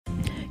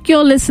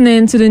You're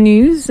listening to the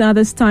news at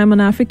this time on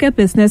Africa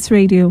Business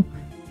Radio.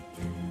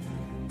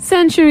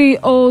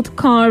 Century-old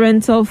car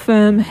rental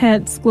firm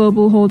Hertz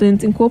Global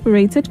Holdings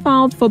Inc.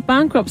 filed for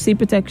bankruptcy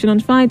protection on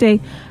Friday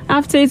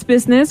after its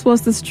business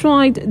was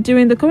destroyed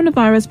during the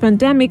coronavirus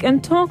pandemic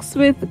and talks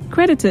with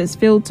creditors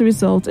failed to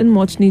result in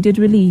much-needed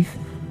relief.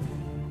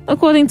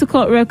 According to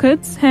court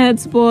records,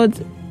 Hertz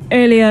board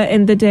earlier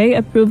in the day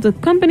approved the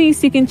company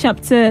seeking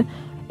Chapter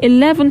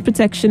 11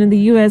 protection in the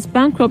U.S.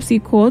 Bankruptcy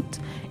Court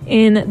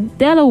in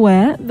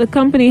Delaware. The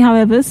company,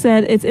 however,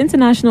 said its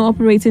international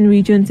operating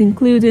regions,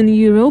 including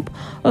Europe,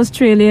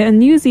 Australia, and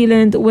New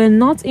Zealand, were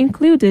not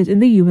included in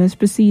the U.S.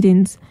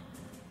 proceedings.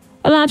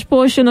 A large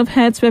portion of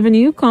Hertz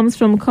revenue comes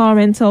from car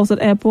rentals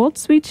at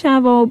airports, which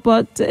have all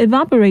but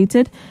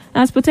evaporated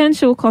as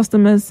potential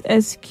customers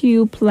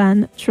eschew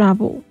plan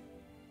travel.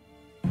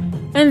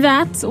 And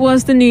that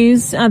was the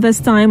news at this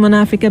time on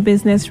Africa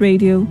Business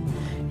Radio.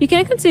 You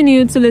can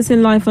continue to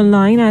listen live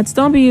online at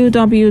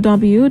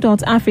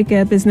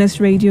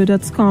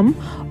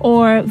www.africabusinessradio.com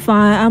or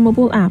via our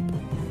mobile app.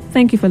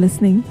 Thank you for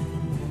listening.